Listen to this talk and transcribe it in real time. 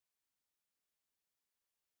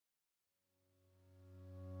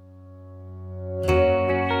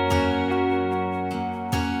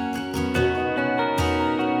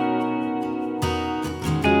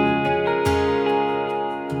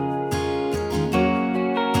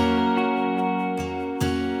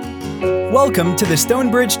Welcome to the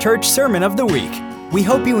Stonebridge Church Sermon of the Week. We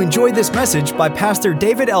hope you enjoy this message by Pastor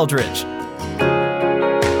David Eldridge.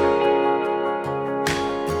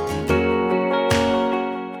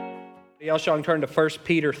 Y'all shall turn to 1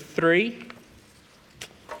 Peter 3.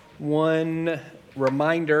 One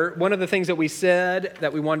reminder, one of the things that we said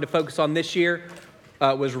that we wanted to focus on this year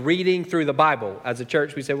was reading through the Bible. As a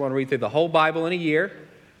church, we said we want to read through the whole Bible in a year.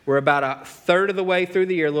 We're about a third of the way through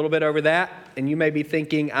the year, a little bit over that. And you may be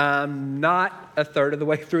thinking, I'm not a third of the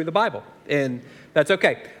way through the Bible. And that's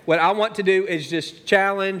okay. What I want to do is just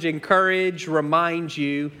challenge, encourage, remind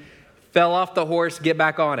you, fell off the horse, get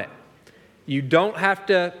back on it. You don't have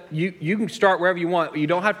to, you can start wherever you want. You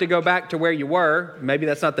don't have to go back to where you were. Maybe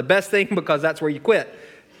that's not the best thing because that's where you quit.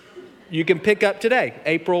 You can pick up today,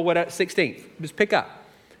 April 16th. Just pick up.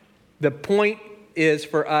 The point is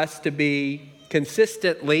for us to be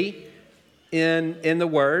consistently in the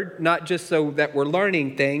Word, not just so that we're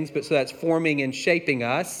learning things, but so that's forming and shaping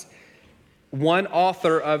us. One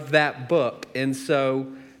author of that book. And so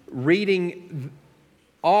reading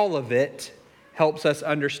all of it helps us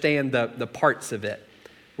understand the parts of it.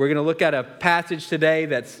 We're going to look at a passage today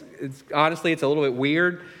that's honestly, it's a little bit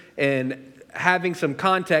weird, and having some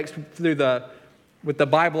context with the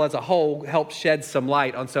Bible as a whole helps shed some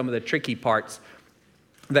light on some of the tricky parts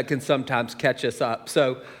that can sometimes catch us up.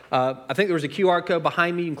 So I think there was a QR code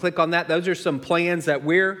behind me. You can click on that. Those are some plans that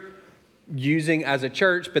we're using as a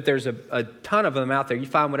church, but there's a ton of them out there. You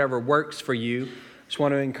find whatever works for you. Just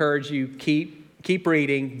want to encourage you, keep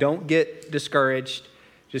reading. Don't get discouraged.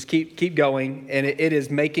 Just keep going, and it is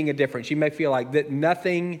making a difference. You may feel like that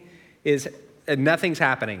nothing's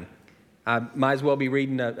happening. I might as well be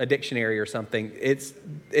reading a dictionary or something.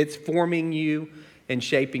 It's forming you and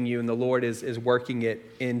shaping you, and the Lord is working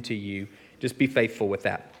it into you. Just be faithful with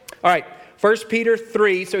that. All right, 1 Peter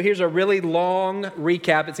 3. So here's a really long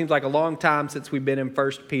recap. It seems like a long time since we've been in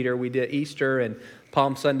 1 Peter. We did Easter and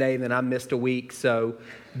Palm Sunday, and then I missed a week. So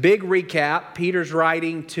big recap. Peter's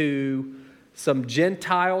writing to some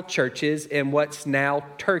Gentile churches in what's now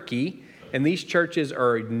Turkey. And these churches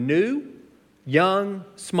are new, young,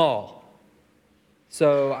 small.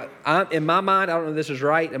 So in my mind, I don't know if this is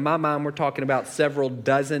right. In my mind, we're talking about several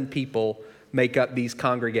dozen people make up these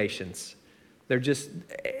congregations. They're just,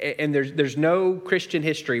 and there's no Christian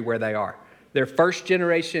history where they are. They're first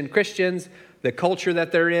generation Christians. The culture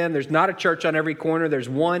that they're in, there's not a church on every corner. There's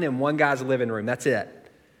one in one guy's living room. That's it.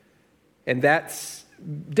 And that's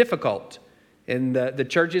difficult. And the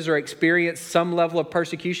churches are experiencing some level of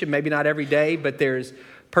persecution, maybe not every day, but there's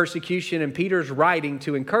persecution, and Peter's writing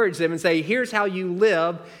to encourage them and say, here's how you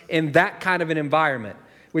live in that kind of an environment,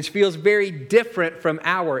 which feels very different from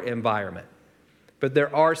our environment. But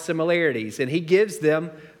there are similarities, and he gives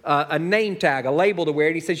them a name tag, a label to wear,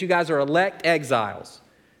 and he says, you guys are elect exiles.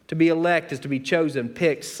 To be elect is to be chosen,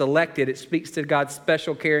 picked, selected. It speaks to God's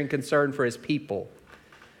special care and concern for his people.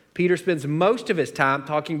 Peter spends most of his time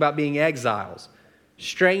talking about being exiles,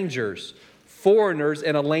 strangers, foreigners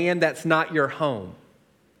in a land that's not your home.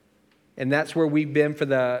 And that's where we've been for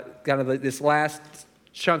this last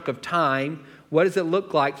chunk of time. What does it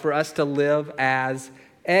look like for us to live as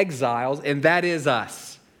exiles? And that is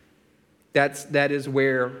us. That is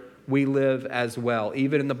where we live as well.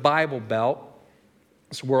 Even in the Bible Belt,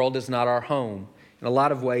 this world is not our home. In a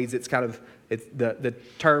lot of ways, it's the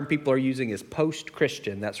term people are using is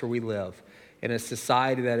post-Christian. That's where we live. In a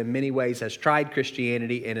society that in many ways has tried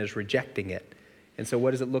Christianity and is rejecting it. And so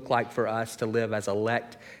what does it look like for us to live as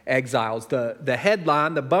elect exiles? The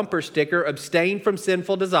headline, the bumper sticker, abstain from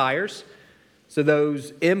sinful desires. So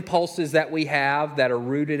those impulses that we have that are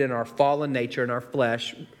rooted in our fallen nature and our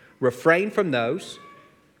flesh, refrain from those.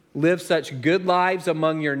 Live such good lives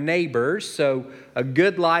among your neighbors. So a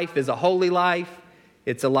good life is a holy life.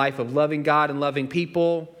 It's a life of loving God and loving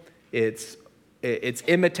people. It's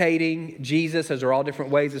imitating Jesus. Those are all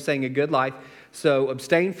different ways of saying a good life. So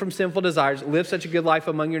abstain from sinful desires, live such a good life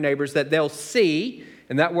among your neighbors that they'll see,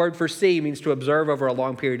 and that word for see means to observe over a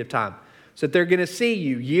long period of time. So that they're going to see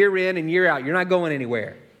you year in and year out. You're not going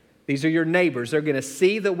anywhere. These are your neighbors. They're going to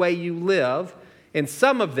see the way you live, and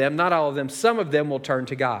some of them, not all of them, some of them will turn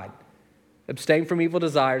to God. Abstain from evil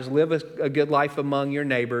desires, live a good life among your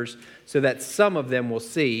neighbors so that some of them will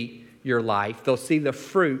see your life. They'll see the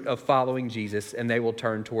fruit of following Jesus, and they will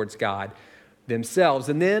turn towards God themselves.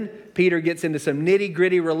 And then Peter gets into some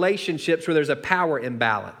nitty-gritty relationships where there's a power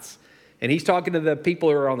imbalance. And he's talking to the people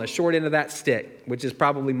who are on the short end of that stick, which is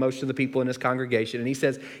probably most of the people in his congregation. And he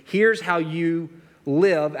says, here's how you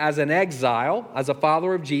live as an exile, as a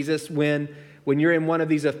follower of Jesus, when you're in one of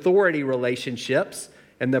these authority relationships.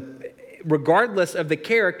 And regardless of the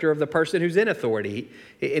character of the person who's in authority.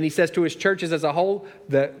 And he says to his churches as a whole,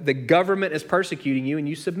 the government is persecuting you and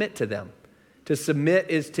you submit to them. To submit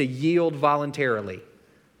is to yield voluntarily.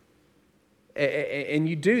 And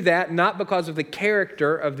you do that not because of the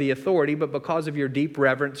character of the authority, but because of your deep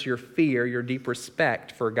reverence, your fear, your deep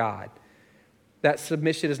respect for God. That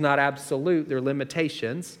submission is not absolute. There are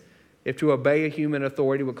limitations. If to obey a human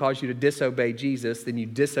authority would cause you to disobey Jesus, then you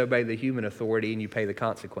disobey the human authority and you pay the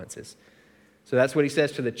consequences. So that's what he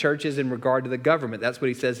says to the churches in regard to the government. That's what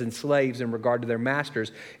he says in slaves in regard to their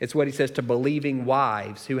masters. It's what he says to believing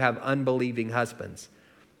wives who have unbelieving husbands.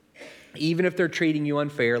 Even if they're treating you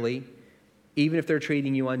unfairly, even if they're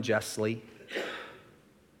treating you unjustly,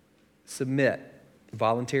 submit,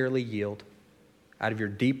 voluntarily yield out of your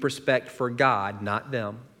deep respect for God, not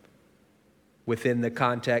them, within the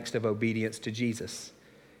context of obedience to Jesus.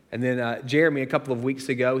 And then Jeremy, a couple of weeks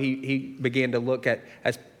ago, he began to look at,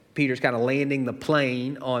 as Peter's kind of landing the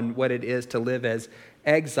plane on what it is to live as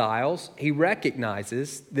exiles, he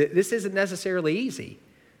recognizes that this isn't necessarily easy.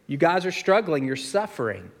 You guys are struggling, you're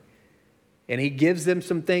suffering. And he gives them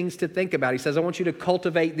some things to think about. He says, I want you to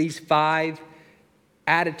cultivate these 5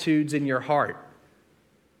 attitudes in your heart.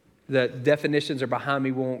 The definitions are behind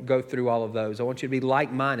me. We won't go through all of those. I want you to be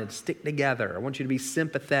like-minded, stick together. I want you to be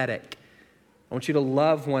sympathetic. I want you to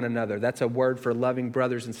love one another. That's a word for loving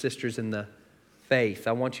brothers and sisters in the faith.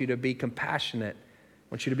 I want you to be compassionate. I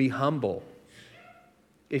want you to be humble.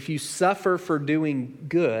 If you suffer for doing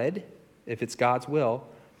good, if it's God's will,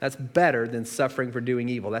 that's better than suffering for doing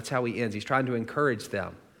evil. That's how he ends. He's trying to encourage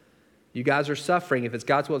them. You guys are suffering. If it's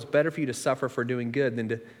God's will, it's better for you to suffer for doing good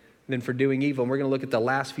than for doing evil. And we're going to look at the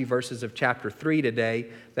last few verses of chapter 3 today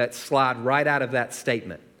that slide right out of that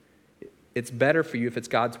statement. It's better for you, if it's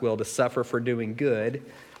God's will, to suffer for doing good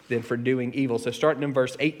than for doing evil. So starting in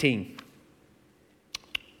verse 18.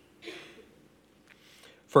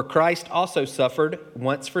 For Christ also suffered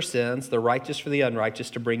once for sins, the righteous for the unrighteous,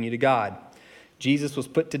 to bring you to God. Jesus was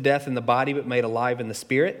put to death in the body, but made alive in the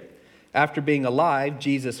spirit. After being alive,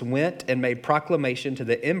 Jesus went and made proclamation to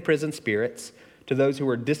the imprisoned spirits, to those who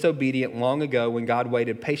were disobedient long ago when God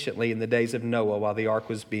waited patiently in the days of Noah while the ark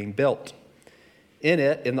was being built. In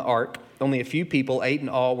the ark, only a few people, 8 in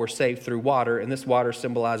all, were saved through water, and this water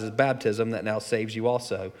symbolizes baptism that now saves you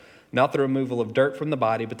also. Not the removal of dirt from the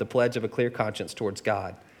body, but the pledge of a clear conscience towards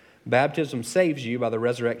God. Baptism saves you by the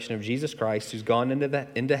resurrection of Jesus Christ, who's gone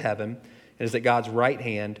into heaven, and is at God's right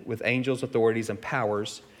hand with angels, authorities, and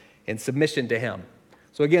powers in submission to him.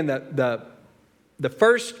 So again, the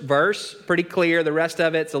first verse, pretty clear. The rest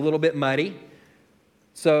of it's a little bit muddy.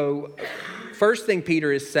 So first thing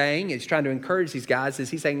Peter is saying, he's trying to encourage these guys, is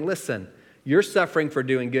he's saying, listen, you're suffering for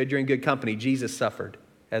doing good. You're in good company. Jesus suffered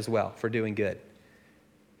as well for doing good.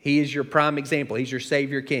 He is your prime example. He's your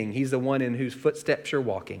Savior King. He's the one in whose footsteps you're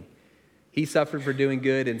walking. He suffered for doing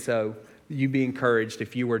good, and so you be encouraged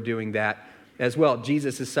if you were doing that as well.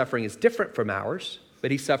 Jesus' suffering is different from ours, but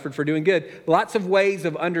he suffered for doing good. Lots of ways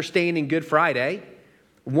of understanding Good Friday.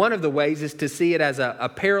 One of the ways is to see it as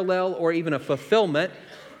a parallel or even a fulfillment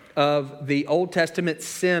of the Old Testament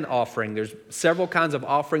sin offering. There's several kinds of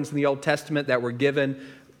offerings in the Old Testament that were given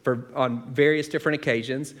on various different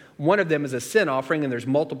occasions. One of them is a sin offering, and there's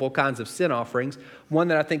multiple kinds of sin offerings. One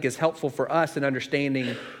that I think is helpful for us in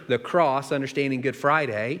understanding the cross, understanding Good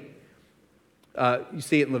Friday. You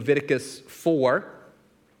see it in Leviticus 4.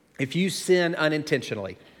 If you sin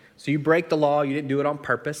unintentionally, so you break the law, you didn't do it on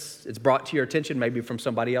purpose, it's brought to your attention maybe from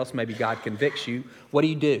somebody else, maybe God convicts you, what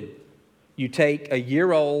do? You take a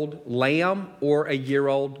year-old lamb or a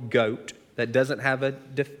year-old goat that doesn't have a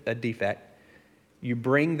defect. You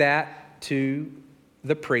bring that to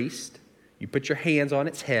the priest. You put your hands on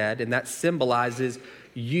its head, and that symbolizes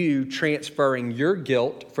you transferring your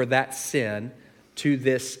guilt for that sin to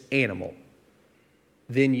this animal.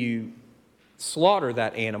 Then you slaughter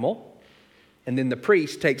that animal, and then the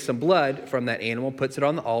priest takes some blood from that animal, puts it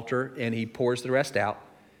on the altar, and he pours the rest out.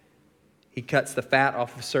 He cuts the fat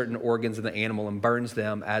off of certain organs of the animal and burns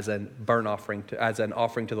them as an offering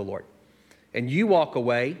to the Lord. And you walk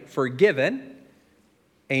away forgiven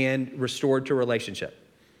and restored to relationship.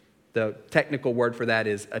 The technical word for that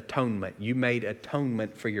is atonement. You made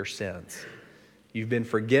atonement for your sins. You've been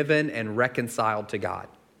forgiven and reconciled to God.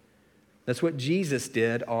 That's what Jesus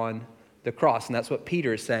did on the cross, and that's what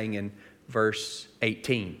Peter is saying in verse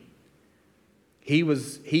 18.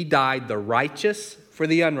 He died the righteous for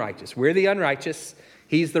the unrighteous. We're the unrighteous.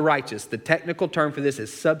 He's the righteous. The technical term for this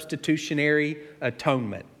is substitutionary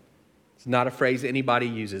atonement. It's not a phrase anybody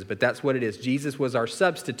uses, but that's what it is. Jesus was our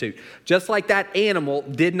substitute. Just like that animal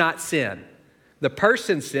did not sin. The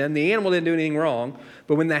person sinned. The animal didn't do anything wrong.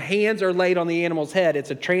 But when the hands are laid on the animal's head,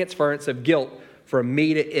 it's a transference of guilt from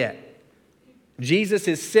me to it. Jesus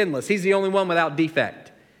is sinless. He's the only one without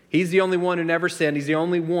defect. He's the only one who never sinned. He's the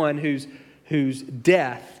only one whose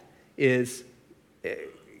death can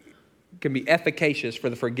be efficacious for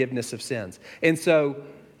the forgiveness of sins. And so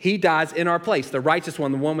he dies in our place, the righteous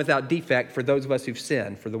one, the one without defect, for those of us who've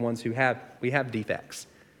sinned, for the ones who we have defects.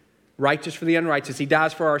 Righteous for the unrighteous. He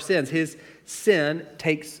dies for our sins. His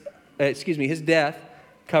death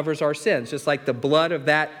covers our sins, just like the blood of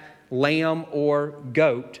that lamb or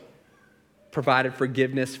goat provided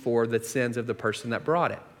forgiveness for the sins of the person that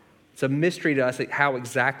brought it. It's a mystery to us how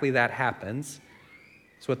exactly that happens.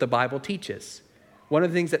 It's what the Bible teaches. One of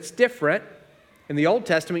the things that's different, in the Old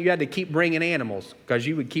Testament, you had to keep bringing animals because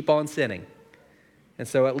you would keep on sinning. And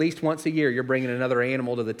so at least once a year, you're bringing another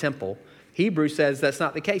animal to the temple. Hebrews says that's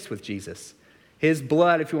not the case with Jesus. His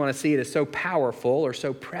blood, if you want to see it, is so powerful or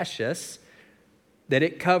so precious that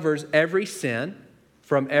it covers every sin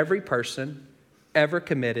from every person ever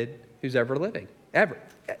committed who's ever living. Ever.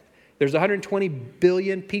 There's 120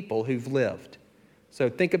 billion people who've lived. So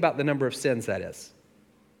think about the number of sins that is.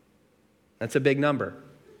 That's a big number.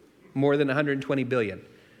 More than 120 billion.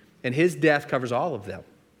 And his death covers all of them.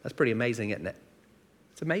 That's pretty amazing, isn't it?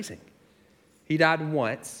 It's amazing. He died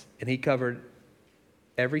once, and he covered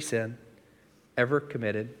every sin ever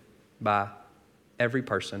committed by every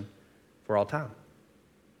person for all time.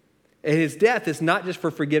 And his death is not just for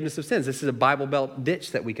forgiveness of sins. This is a Bible Belt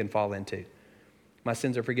ditch that we can fall into. My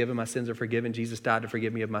sins are forgiven, my sins are forgiven. Jesus died to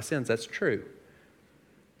forgive me of my sins. That's true.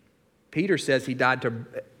 Peter says he died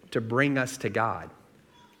to bring us to God.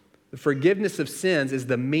 The forgiveness of sins is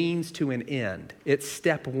the means to an end. It's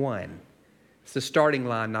step one. It's the starting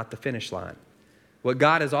line, not the finish line. What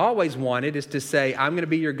God has always wanted is to say, I'm going to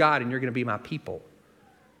be your God and you're going to be my people.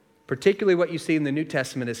 Particularly what you see in the New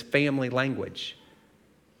Testament is family language.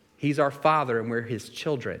 He's our Father and we're his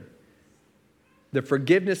children. The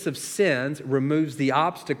forgiveness of sins removes the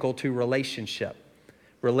obstacle to relationship.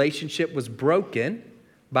 Relationship was broken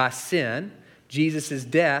by sin. Jesus'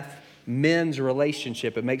 death mends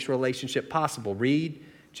relationship. It makes relationship possible. Read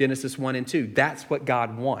Genesis 1 and 2. That's what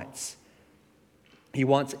God wants. He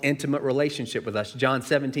wants intimate relationship with us. John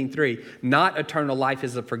 17:3. Not eternal life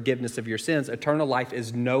is the forgiveness of your sins. Eternal life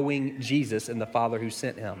is knowing Jesus and the Father who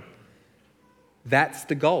sent him. That's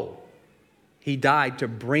the goal. He died to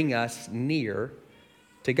bring us near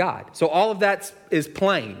to God. So all of that is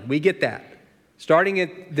plain. We get that. Starting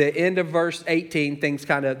at the end of verse 18,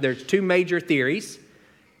 there's two major theories.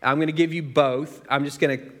 I'm going to give you both. I'm just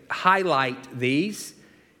going to highlight these.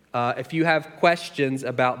 If you have questions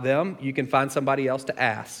about them, you can find somebody else to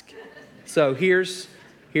ask. So here's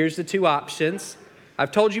the two options.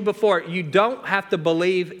 I've told you before, you don't have to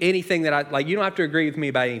believe anything that you don't have to agree with me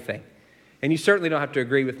about anything. And you certainly don't have to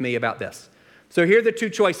agree with me about this. So here are the two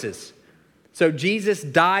choices. So Jesus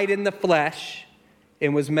died in the flesh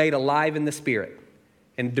and was made alive in the spirit.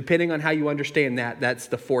 And depending on how you understand that, that's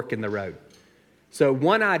the fork in the road. So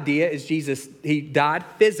one idea is he died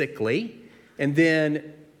physically, and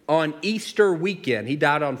then on Easter weekend, he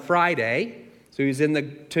died on Friday. So he was in the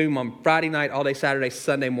tomb on Friday night, all day Saturday,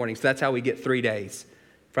 Sunday morning. So that's how we get 3 days.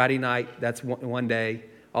 Friday night, that's one day.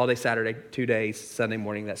 All day Saturday, 2 days. Sunday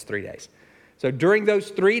morning, that's 3 days. So during those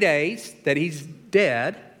 3 days that he's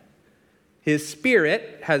dead, his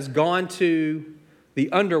spirit has gone to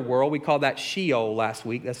the underworld. We called that Sheol last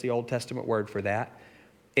week. That's the Old Testament word for that.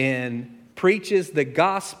 And preaches the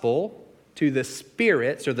gospel to the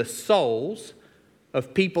spirits or the souls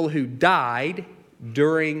of people who died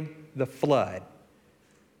during the flood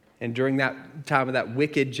and during that time of that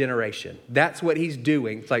wicked generation. That's what he's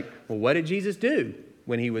doing. It's like, well, what did Jesus do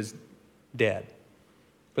when he was dead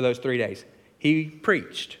for those 3 days? He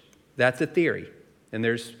preached. That's a theory. And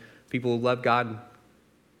there's people who love God and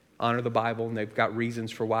honor the Bible, and they've got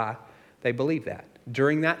reasons for why they believe that.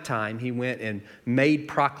 During that time, he went and made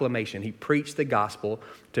proclamation. He preached the gospel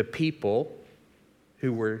to people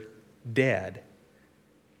who were dead,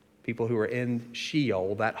 people who were in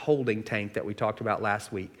Sheol, that holding tank that we talked about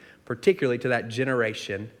last week, particularly to that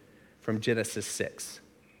generation from Genesis 6.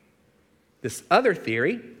 This other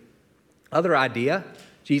theory, other idea,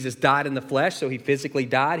 Jesus died in the flesh, so he physically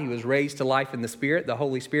died. He was raised to life in the Spirit. The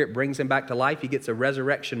Holy Spirit brings him back to life. He gets a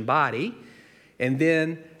resurrection body. And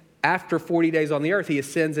then after 40 days on the earth, he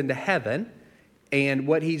ascends into heaven. And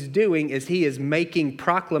what he's doing is he is making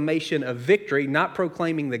proclamation of victory, not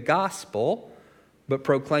proclaiming the gospel, but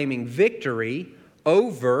proclaiming victory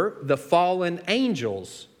over the fallen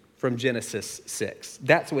angels from Genesis 6.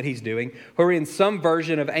 That's what he's doing. Who are in some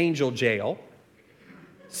version of angel jail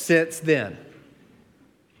since then.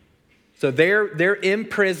 So they're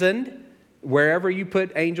imprisoned. Wherever you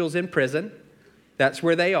put angels in prison, that's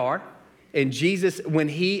where they are. And Jesus, when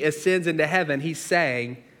he ascends into heaven, he's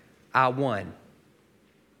saying, I won.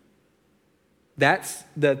 That's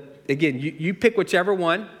again, you pick whichever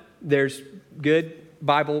one. There's good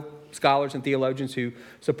Bible scholars and theologians who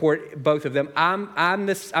support both of them. I'm in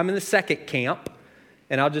the second camp,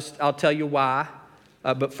 and I'll tell you why.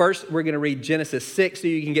 But first, we're going to read Genesis 6 so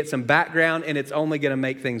you can get some background, and it's only going to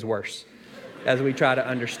make things worse as we try to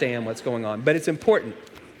understand what's going on. But it's important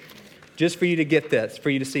just for you to get this,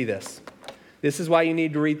 for you to see this. This is why you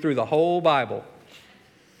need to read through the whole Bible.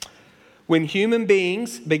 When human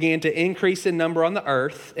beings began to increase in number on the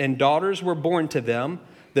earth and daughters were born to them,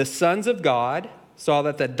 the sons of God saw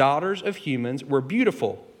that the daughters of humans were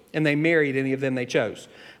beautiful, and they married any of them they chose.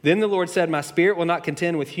 Then the Lord said, my spirit will not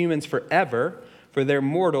contend with humans forever, for they're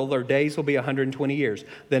mortal, their days will be 120 years.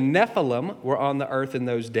 The Nephilim were on the earth in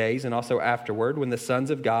those days, and also afterward, when the sons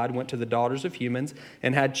of God went to the daughters of humans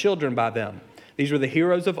and had children by them. These were the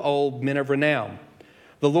heroes of old, men of renown.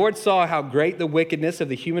 The Lord saw how great the wickedness of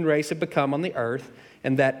the human race had become on the earth,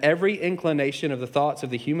 and that every inclination of the thoughts of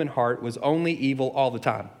the human heart was only evil all the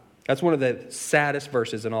time. That's one of the saddest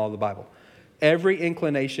verses in all of the Bible. Every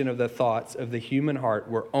inclination of the thoughts of the human heart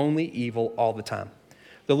were only evil all the time.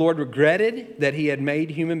 The Lord regretted that he had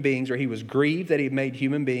made human beings, or he was grieved that he had made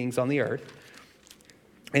human beings on the earth,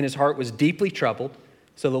 and his heart was deeply troubled.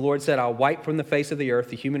 So the Lord said, I'll wipe from the face of the earth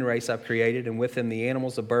the human race I've created, and with them the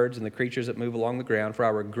animals, the birds, and the creatures that move along the ground, for I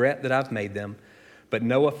regret that I've made them. But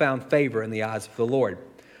Noah found favor in the eyes of the Lord.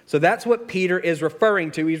 So that's what Peter is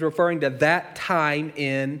referring to. He's referring to that time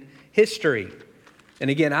in history. And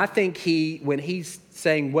again, I think when he's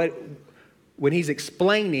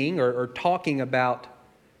explaining or talking about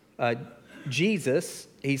Jesus,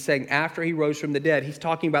 he's saying after he rose from the dead, he's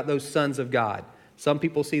talking about those sons of God. Some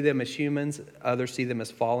people see them as humans, others see them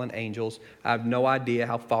as fallen angels. I have no idea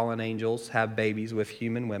how fallen angels have babies with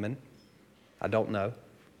human women. I don't know.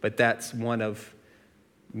 But that's one of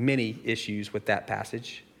many issues with that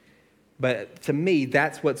passage. But to me,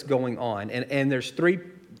 that's what's going on. And there's 3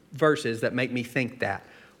 verses that make me think that.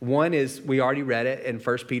 One is, we already read it in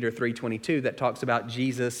 1 Peter 3:22, that talks about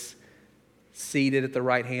Jesus seated at the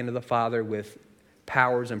right hand of the Father with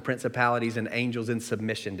powers and principalities and angels in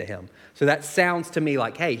submission to him. So that sounds to me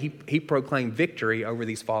like, hey, he proclaimed victory over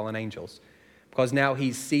these fallen angels, because now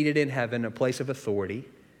he's seated in heaven, a place of authority,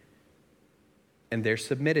 and they're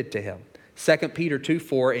submitted to him. 2 Peter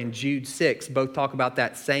 2:4 and Jude 6 both talk about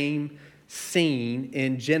that same scene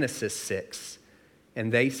in Genesis 6. And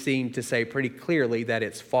they seem to say pretty clearly that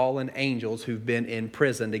it's fallen angels who've been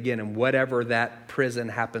imprisoned, again, in whatever that prison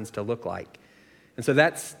happens to look like. And so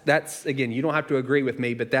that's again, you don't have to agree with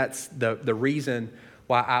me, but that's the reason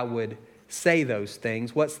why I would say those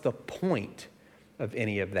things. What's the point of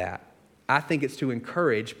any of that? I think it's to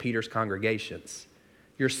encourage Peter's congregations.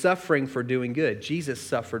 You're suffering for doing good. Jesus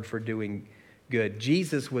suffered for doing good.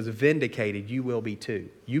 Jesus was vindicated. You will be too.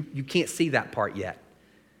 You can't see that part yet.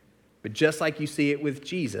 But just like you see it with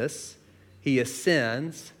Jesus, he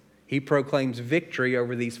ascends, he proclaims victory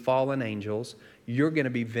over these fallen angels. You're going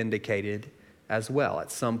to be vindicated as well at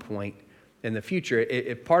some point in the future.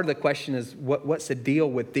 If part of the question is what's the deal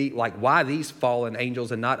with why these fallen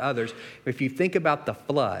angels and not others? If you think about the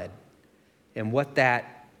flood and what the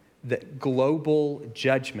global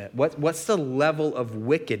judgment, what's the level of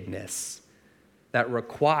wickedness that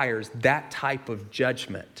requires that type of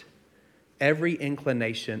judgment? Every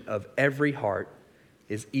inclination of every heart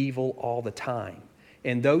is evil all the time.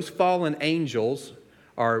 And those fallen angels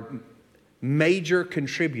are major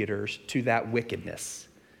contributors to that wickedness.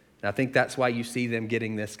 And I think that's why you see them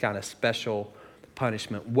getting this kind of special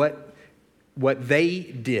punishment. What they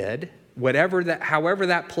did, however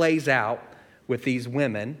that plays out with these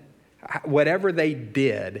women, whatever they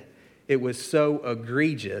did, it was so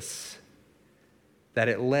egregious that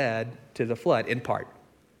it led to the flood, in part.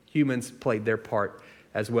 Humans played their part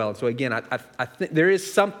as well. And so again, I think there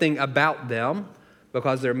is something about them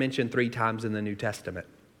because they're mentioned 3 times in the New Testament.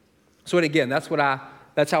 So and again, that's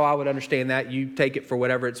how I would understand that. You take it for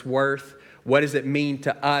whatever it's worth. What does it mean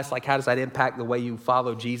to us? Like, how does that impact the way you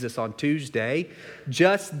follow Jesus on Tuesday?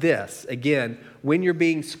 Just this, again, when you're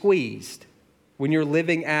being squeezed, when you're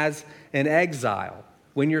living as an exile,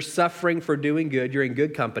 when you're suffering for doing good, you're in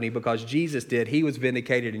good company because Jesus did. He was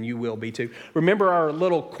vindicated and you will be too. Remember our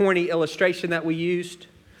little corny illustration that we used?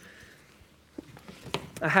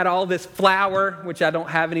 I had all this flour, which I don't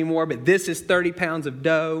have anymore, but this is 30 pounds of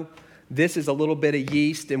dough. This is a little bit of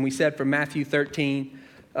yeast. And we said from Matthew 13,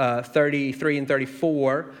 33 and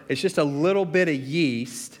 34, it's just a little bit of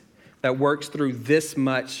yeast that works through this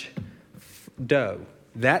much dough.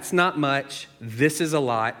 That's not much. This is a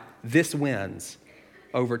lot. This wins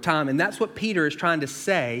over time. And that's what Peter is trying to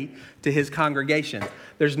say to his congregation.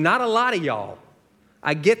 There's not a lot of y'all.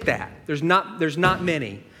 I get that. There's not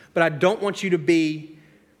many. But I don't want you to be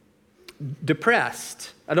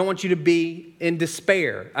depressed. I don't want you to be in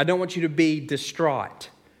despair. I don't want you to be distraught.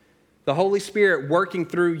 The Holy Spirit working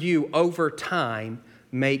through you over time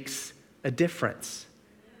makes a difference.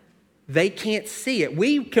 They can't see it.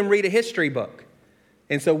 We can read a history book,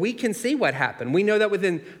 and so we can see what happened. We know that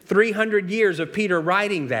within 300 years of Peter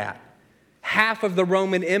writing that, half of the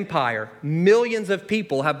Roman Empire, millions of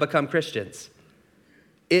people have become Christians.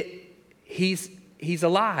 He's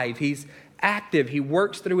alive. He's active. He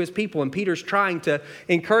works through his people, and Peter's trying to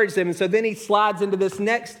encourage them. And so then he slides into this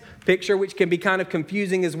next picture, which can be kind of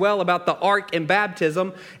confusing as well, about the ark and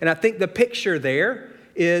baptism. And I think the picture there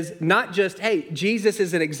is not just, hey, Jesus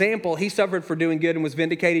is an example. He suffered for doing good and was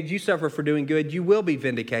vindicated. You suffer for doing good. You will be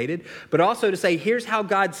vindicated. But also to say, here's how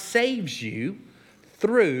God saves you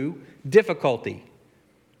through difficulty.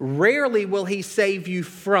 Rarely will he save you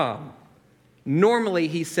from. Normally,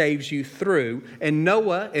 he saves you through. And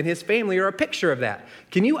Noah and his family are a picture of that.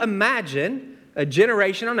 Can you imagine a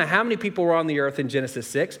generation? I don't know how many people were on the earth in Genesis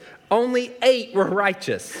 6. Only 8 were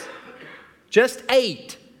righteous. Just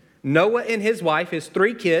 8. Noah and his wife, his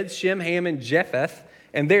 3 kids, Shem, Ham, and Japheth,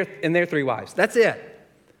 and their 3 wives. That's it.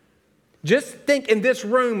 Just think in this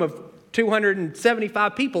room of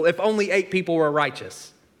 275 people, if only 8 people were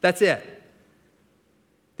righteous. That's it.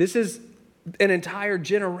 This is an entire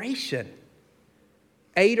generation.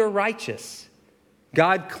 8 are righteous.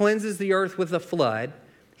 God cleanses the earth with a flood.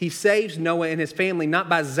 He saves Noah and his family, not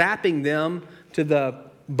by zapping them to the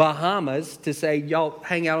Bahamas to say, y'all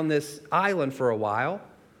hang out on this island for a while,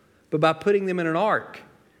 but by putting them in an ark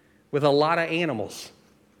with a lot of animals.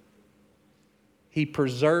 He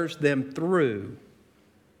preserves them through.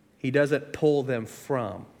 He doesn't pull them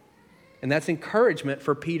from. And that's encouragement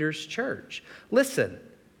for Peter's church. Listen,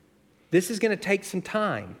 this is going to take some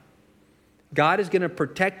time. God is going to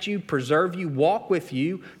protect you, preserve you, walk with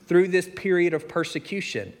you through this period of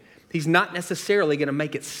persecution. He's not necessarily going to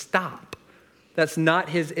make it stop. That's not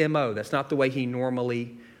his MO. That's not the way he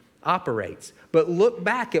normally operates. But look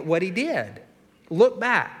back at what he did. Look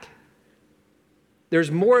back.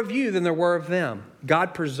 There's more of you than there were of them.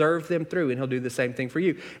 God preserved them through, and he'll do the same thing for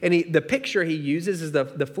you. And the picture he uses is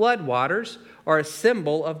the flood waters are a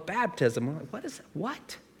symbol of baptism. I'm like, what is that?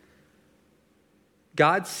 What?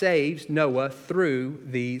 God saves Noah through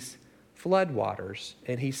these flood waters,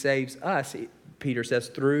 and he saves us, Peter says,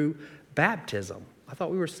 through baptism. I thought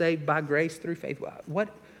we were saved by grace through faith.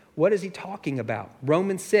 What is he talking about?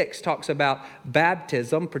 Romans 6 talks about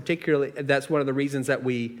baptism, particularly. That's one of the reasons that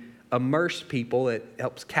we immerse people. It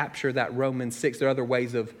helps capture that Romans 6. There are other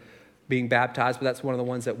ways of being baptized, but that's one of the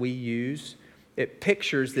ones that we use. It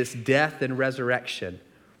pictures this death and resurrection.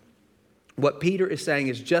 What Peter is saying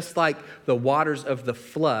is just like the waters of the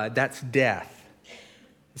flood, that's death.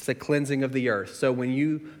 It's the cleansing of the earth. So when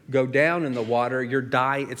you go down in the water, you're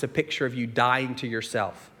dying. It's a picture of you dying to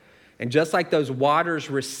yourself. And just like those waters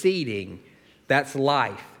receding, that's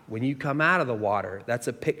life. When you come out of the water, that's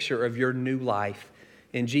a picture of your new life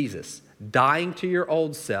in Jesus. Dying to your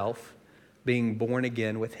old self, being born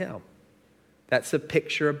again with him. That's a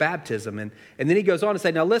picture of baptism. And then he goes on to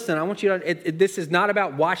say, now listen, I want you to, this is not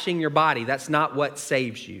about washing your body. That's not what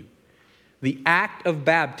saves you. The act of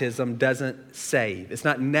baptism doesn't save. It's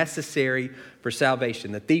not necessary for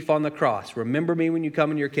salvation. The thief on the cross, remember me when you come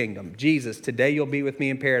in your kingdom. Jesus, today you'll be with me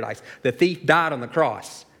in paradise. The thief died on the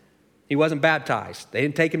cross. He wasn't baptized. They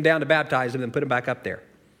didn't take him down to baptize him and put him back up there.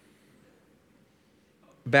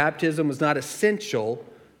 Baptism was not essential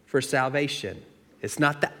for salvation. It's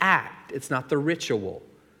not the act. It's not the ritual.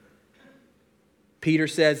 Peter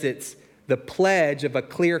says it's the pledge of a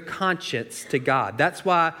clear conscience to God. That's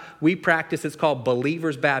why we practice, it's called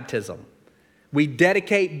believer's baptism. We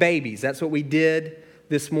dedicate babies. That's what we did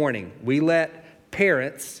this morning. We let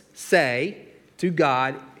parents say to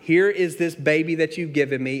God, here is this baby that you've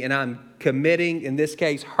given me, and I'm committing, in this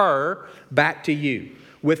case, her back to you,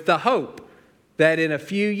 with the hope that in a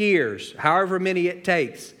few years, however many it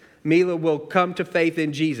takes, Mila will come to faith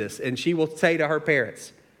in Jesus, and she will say to her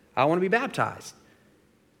parents, I want to be baptized.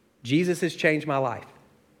 Jesus has changed my life.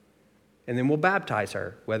 And then we'll baptize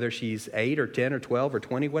her, whether she's 8 or 10 or 12 or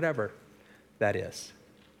 20, whatever that is.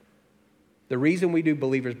 The reason we do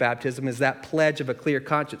believer's baptism is that pledge of a clear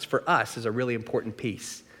conscience for us is a really important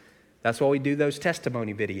piece. That's why we do those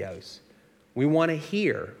testimony videos. We want to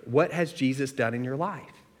hear, what has Jesus done in your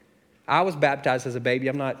life? I was baptized as a baby.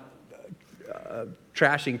 I'm not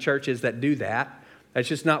trashing churches that do that. That's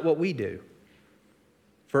just not what we do.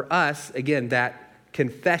 For us, again, that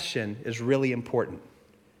confession is really important.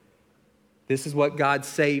 This is what God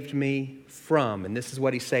saved me from, and this is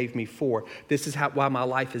what he saved me for. This is why my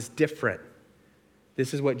life is different.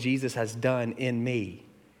 This is what Jesus has done in me.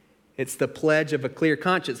 It's the pledge of a clear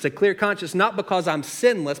conscience. A clear conscience, not because I'm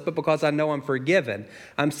sinless, but because I know I'm forgiven.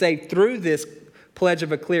 I'm saved through this pledge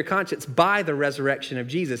of a clear conscience by the resurrection of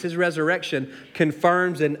Jesus. His resurrection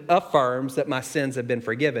confirms and affirms that my sins have been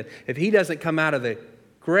forgiven. If he doesn't come out of the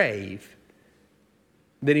grave,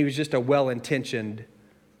 then he was just a well-intentioned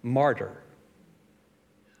martyr.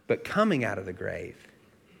 But coming out of the grave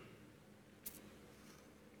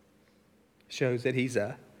shows that he's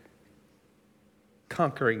a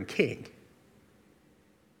conquering king.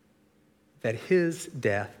 That his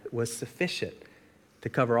death was sufficient to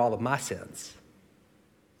cover all of my sins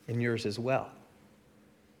and yours as well.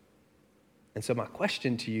 And so my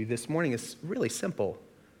question to you this morning is really simple.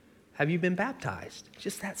 Have you been baptized?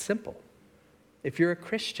 Just that simple. If you're a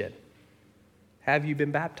Christian, have you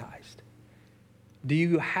been baptized? Do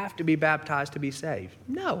you have to be baptized to be saved?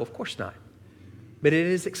 No, of course not. But it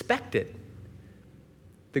is expected.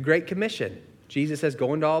 The Great Commission, Jesus says,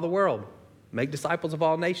 go into all the world, make disciples of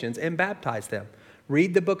all nations, and baptize them.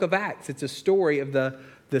 Read the book of Acts. It's a story of the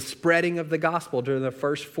spreading of the gospel during the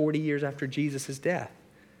first 40 years after Jesus' death.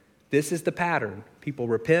 This is the pattern. People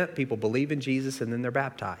repent, people believe in Jesus, and then they're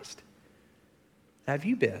baptized. Have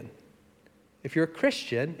you been? If you're a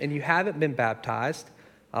Christian and you haven't been baptized,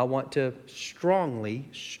 I want to strongly,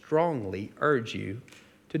 strongly urge you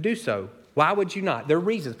to do so. Why would you not? There are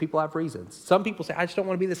reasons. People have reasons. Some people say, I just don't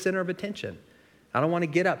want to be the center of attention. I don't want to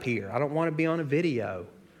get up here. I don't want to be on a video.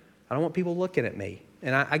 I don't want people looking at me.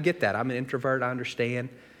 And I get that. I'm an introvert. I understand.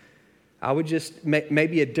 I would just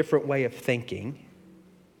maybe a different way of thinking.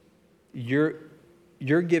 You're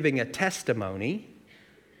giving a testimony.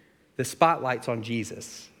 The spotlight's on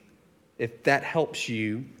Jesus. If that helps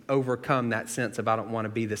you overcome that sense of I don't want to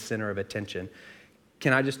be the center of attention,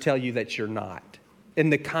 can I just tell you that you're not? In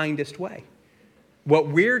the kindest way. What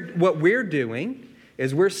we're doing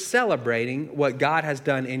is we're celebrating what God has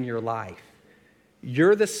done in your life.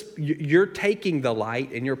 You're taking the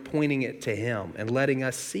light and you're pointing it to him and letting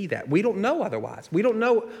us see that. We don't know otherwise. We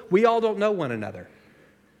all don't know one another.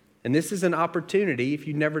 And this is an opportunity, if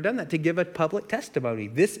you've never done that, to give a public testimony.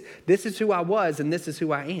 This is who I was and this is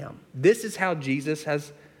who I am. This is how Jesus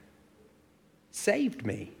has saved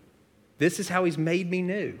me. This is how he's made me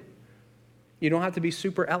new. You don't have to be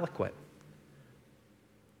super eloquent.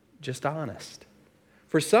 Just honest.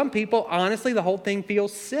 For some people, honestly, the whole thing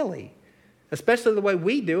feels silly. Especially the way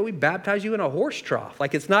we do it. We baptize you in a horse trough.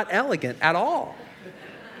 Like it's not elegant at all.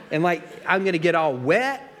 And like, I'm going to get all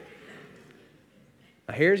wet.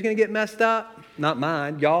 My hair's going to get messed up. Not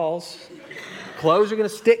mine, y'all's. Clothes are going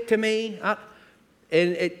to stick to me. And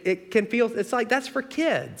it can feel, it's like that's for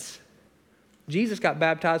kids. Jesus got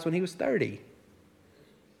baptized when he was 30.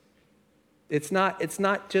 It's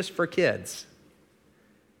not just for kids.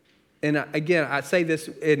 And again, I say this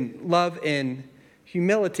in love and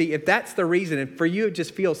humility. If that's the reason, and for you it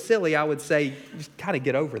just feels silly, I would say just kind of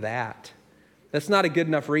get over that. That's not a good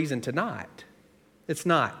enough reason to not. It's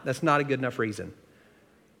not. That's not a good enough reason.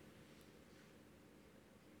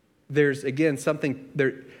 There's, again, something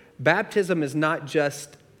there. Baptism is not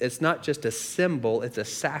just a symbol, it's a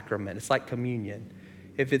sacrament. It's like communion.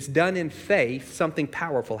 If it's done in faith, something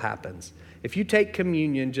powerful happens. If you take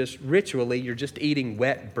communion just ritually, you're just eating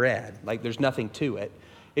wet bread. Like there's nothing to it.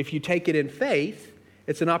 If you take it in faith,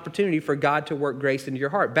 it's an opportunity for God to work grace into your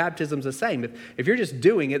heart. Baptism's the same. If you're just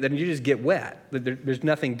doing it, then you just get wet. There's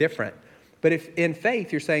nothing different. But if in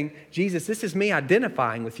faith you're saying, Jesus, this is me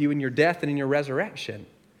identifying with you in your death and in your resurrection,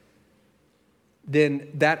 then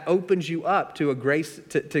that opens you up to a grace,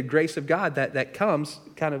 to grace of God that comes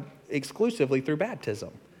kind of exclusively through baptism.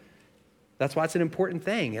 That's why it's an important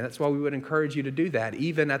thing, and that's why we would encourage you to do that,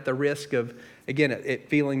 even at the risk of, again, it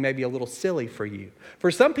feeling maybe a little silly for you. For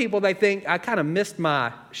some people, they think, I kind of missed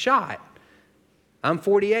my shot. I'm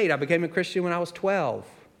 48. I became a Christian when I was 12.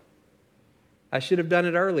 I should have done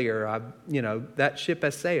it earlier. That ship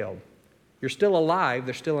has sailed. You're still alive.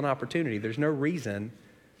 There's still an opportunity. There's no reason.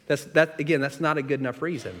 That's not a good enough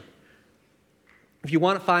reason. If you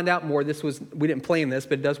want to find out more, we didn't plan this,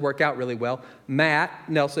 but it does work out really well. Matt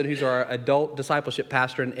Nelson, who's our adult discipleship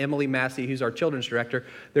pastor, and Emily Massey, who's our children's director,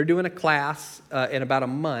 they're doing a class in about a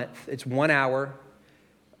month. It's 1 hour.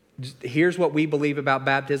 Here's what we believe about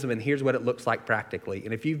baptism, and here's what it looks like practically.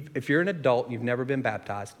 And if you're an adult and you've never been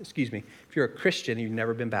baptized, if you're a Christian and you've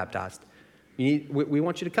never been baptized, we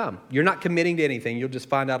want you to come. You're not committing to anything. You'll just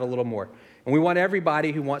find out a little more. And we want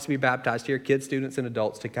everybody who wants to be baptized here, kids, students, and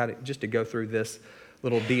adults, to kind of just to go through this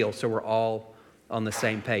little deal so we're all on the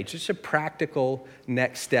same page. Just a practical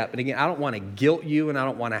next step. And again, I don't want to guilt you and I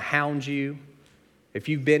don't want to hound you. If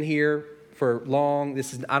you've been here for long,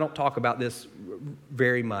 I don't talk about this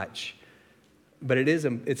very much, but it's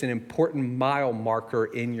an important mile marker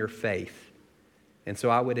in your faith. And so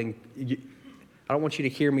I don't want you to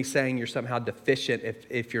hear me saying you're somehow deficient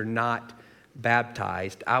if you're not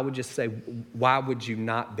baptized. I would just say, why would you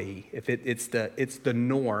not be? If it's the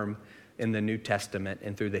norm in the New Testament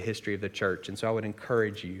and through the history of the church. And so I would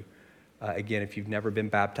encourage you, again, if you've never been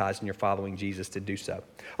baptized and you're following Jesus, to do so.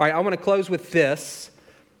 All right, I want to close with this.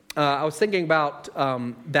 I was thinking about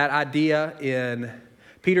that idea in,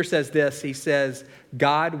 Peter says this, he says,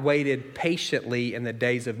 God waited patiently in the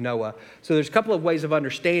days of Noah. So there's a couple of ways of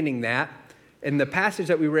understanding that. In the passage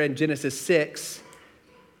that we read in Genesis 6,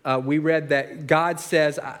 we read that God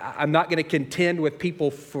says, I'm not going to contend with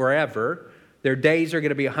people forever. Their days are going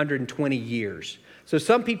to be 120 years. So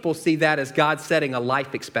some people see that as God setting a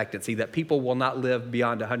life expectancy, that people will not live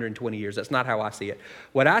beyond 120 years. That's not how I see it.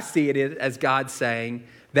 What I see it is as God saying,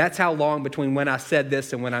 that's how long between when I said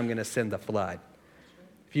this and when I'm going to send the flood.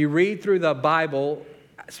 If you read through the Bible,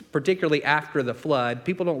 particularly after the flood,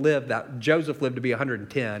 people don't live that. Joseph lived to be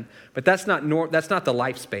 110, but that's not the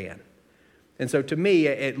lifespan. And so to me,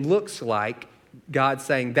 it looks like God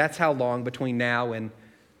saying that's how long between now and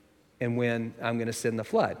when I'm going to send the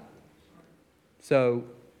flood. So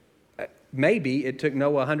maybe it took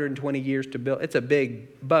Noah 120 years to build. It's a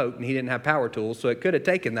big boat, and he didn't have power tools, so it could have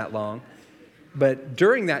taken that long. But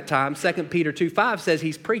during that time, 2 Peter 2:5 says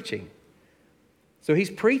he's preaching. So he's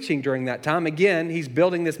preaching during that time. Again, he's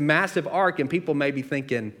building this massive ark, and people may be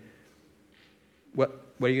thinking, what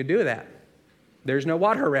are you going to do with that? There's no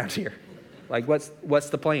water around here. Like, what's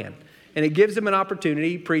the plan? And it gives him an opportunity.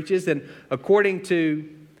 He preaches, and according to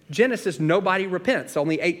Genesis, nobody repents.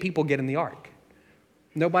 Only 8 people get in the ark.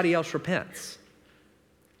 Nobody else repents.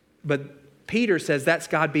 But Peter says that's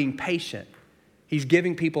God being patient. He's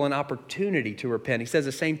giving people an opportunity to repent. He says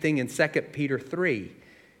the same thing in 2 Peter 3.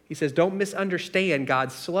 He says, don't misunderstand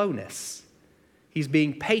God's slowness. He's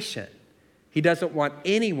being patient. He doesn't want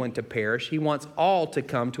anyone to perish. He wants all to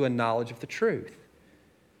come to a knowledge of the truth.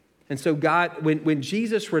 And so God, when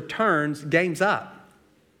Jesus returns, game's up.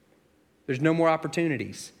 There's no more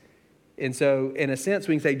opportunities. And so in a sense,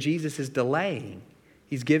 we can say Jesus is delaying.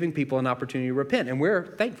 He's giving people an opportunity to repent. And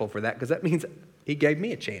we're thankful for that because that means he gave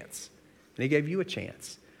me a chance. And he gave you a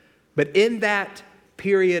chance. But in that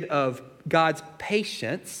period of God's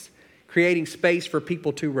patience, creating space for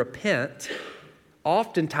people to repent,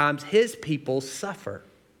 oftentimes his people suffer.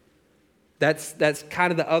 That's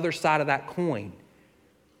kind of the other side of that coin.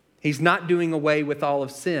 He's not doing away with all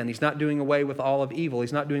of sin. He's not doing away with all of evil.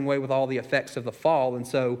 He's not doing away with all the effects of the fall. And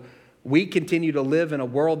so we continue to live in a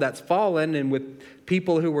world that's fallen and with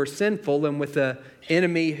people who are sinful and with an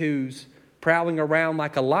enemy who's prowling around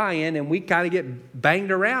like a lion, and we kind of get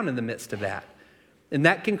banged around in the midst of that. And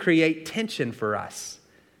that can create tension for us.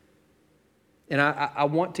 And I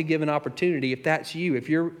want to give an opportunity, if that's you, if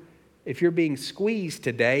you're being squeezed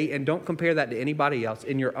today, and don't compare that to anybody else,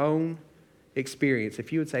 in your own experience,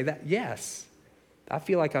 if you would say that, yes, I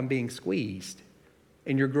feel like I'm being squeezed,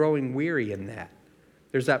 and you're growing weary in that.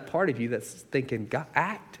 There's that part of you that's thinking, God,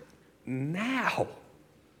 act now.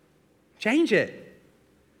 Change it.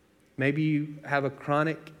 Maybe you have a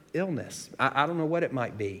chronic illness. I don't know what it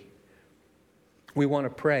might be. We want to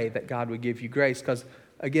pray that God would give you grace because,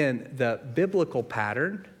 again, the biblical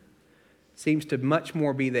pattern seems to much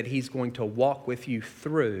more be that he's going to walk with you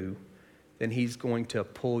through than he's going to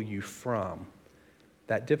pull you from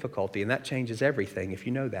that difficulty. And that changes everything if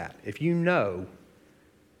you know that. If you know,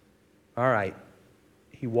 all right,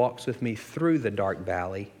 he walks with me through the dark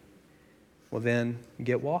valley, well then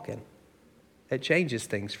get walking. It changes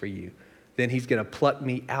things for you. Then he's going to pluck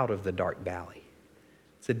me out of the dark valley.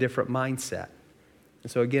 It's a different mindset.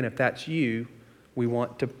 And so again, if that's you, we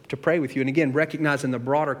want to pray with you. And again, recognizing the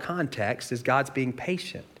broader context is God's being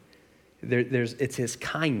patient. It's his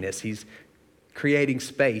kindness. He's creating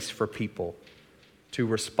space for people to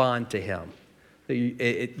respond to him.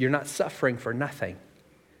 You're not suffering for nothing.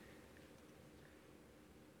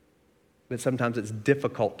 But sometimes it's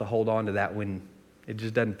difficult to hold on to that when it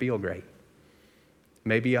just doesn't feel great.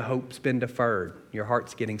 Maybe a hope's been deferred. Your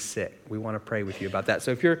heart's getting sick. We want to pray with you about that. So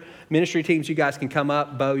if you're ministry teams, you guys can come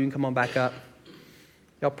up. Bo, you can come on back up.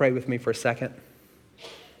 Y'all pray with me for a second.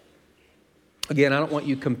 Again, I don't want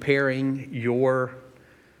you comparing your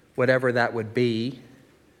whatever that would be,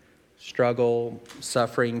 struggle,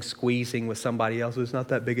 suffering, squeezing with somebody else. It's not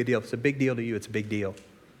that big a deal. If it's a big deal to you, it's a big deal.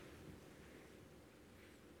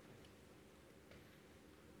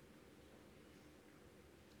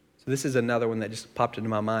 So this is another one that just popped into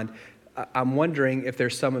my mind. I'm wondering if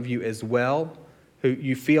there's some of you as well who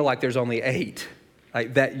you feel like there's only 8,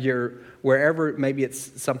 like that you're wherever, maybe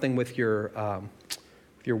it's something with your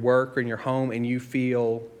work or in your home, and you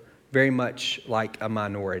feel very much like a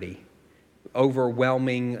minority,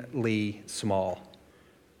 overwhelmingly small.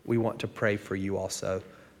 We want to pray for you also.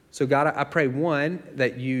 So God, I pray, one,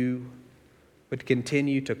 that you would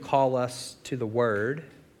continue to call us to the Word.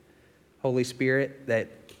 Holy Spirit, that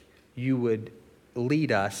you would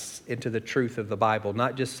lead us into the truth of the Bible,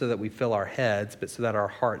 not just so that we fill our heads, but so that our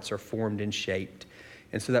hearts are formed and shaped,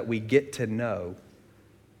 and so that we get to know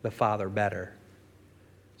the Father better.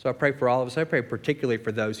 So I pray for all of us. I pray particularly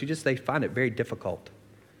for those who they find it very difficult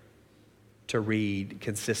to read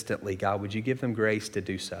consistently. God, would you give them grace to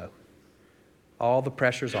do so? All the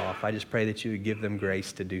pressure's off. I just pray that you would give them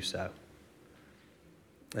grace to do so.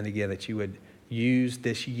 And again, that you would use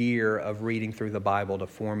this year of reading through the Bible to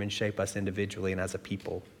form and shape us individually and as a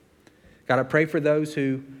people. God, I pray for those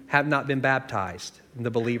who have not been baptized, the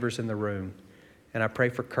believers in the room. And I pray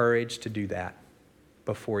for courage to do that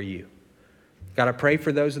before you. God, I pray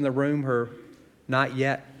for those in the room who are not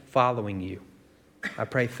yet following you. I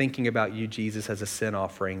pray, thinking about you, Jesus, as a sin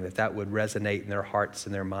offering, that would resonate in their hearts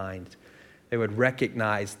and their minds. They would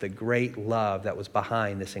recognize the great love that was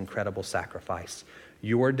behind this incredible sacrifice,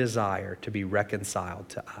 your desire to be reconciled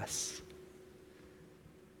to us.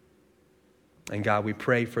 And God, we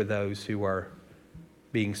pray for those who are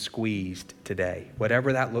being squeezed today,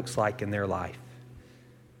 whatever that looks like in their life.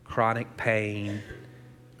 Chronic pain,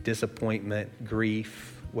 disappointment,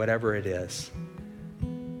 grief, whatever it is.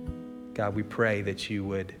 God, we pray that you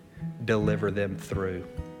would deliver them through.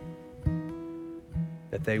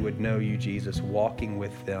 That they would know you, Jesus, walking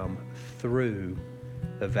with them through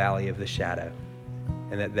the valley of the shadow.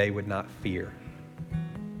 And that they would not fear.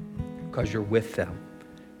 Because you're with them.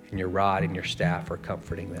 And your rod and your staff are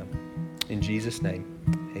comforting them. In Jesus' name,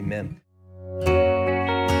 amen.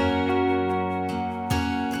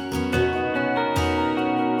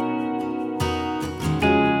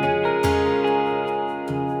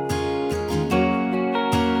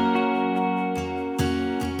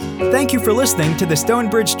 Thank you for listening to the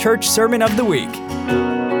Stonebridge Church Sermon of the Week.